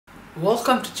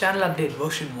Welcome to channel update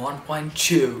version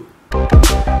 1.2.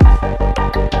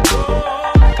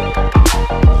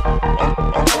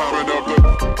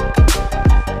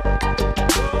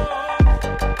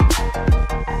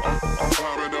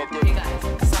 Hey guys,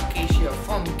 Sankeshwar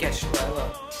from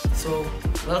Gadget4Ever. So,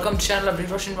 welcome to channel update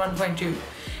version 1.2.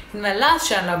 In my last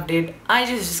channel update, I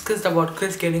just discussed about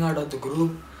Chris getting out of the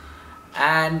group,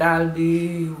 and I'll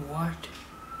be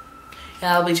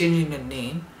changing the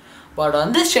name. But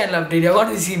on this channel update, you're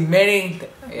going to see many.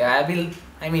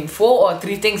 Four or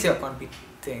three things you're going to be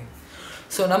saying.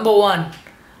 So number one,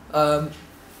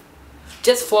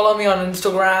 just follow me on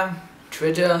Instagram,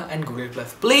 Twitter, and Google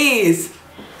Plus, please.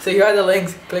 So here are the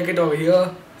links. Click it over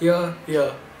here,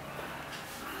 here.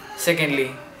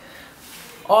 Secondly,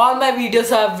 all my videos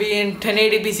have been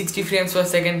 1080p 60 frames per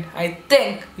second. I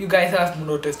think you guys have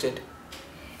noticed it.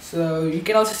 So you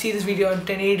can also see this video on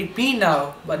 1080p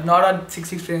now, but not on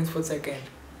 60 frames per second.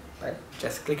 But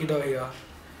just click it over here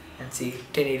and see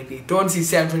 1080p. Don't see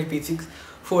 720p,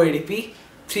 480p,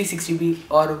 360p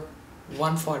or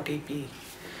 140p.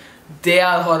 They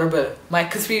are horrible. My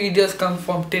crispy videos come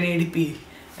from 1080p,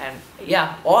 and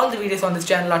yeah, all the videos on this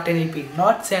channel are 1080p,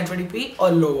 not 720p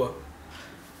or lower.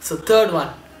 So third one,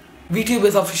 VTube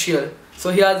is official. So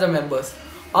here are the members: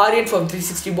 Aryan from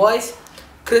 360 Boys,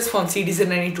 Chris from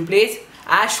CDZ92 Plays,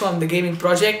 Ash from the Gaming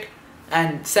Project,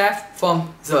 and Saf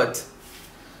from Zerds.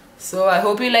 So I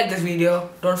hope you like this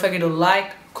video. Don't forget to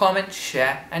like, comment,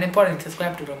 share, and importantly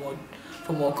subscribe to promote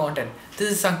for more content.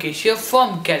 This is Sankeshwar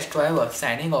from Gadget4Ever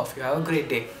signing off. You have a great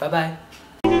day. Bye bye.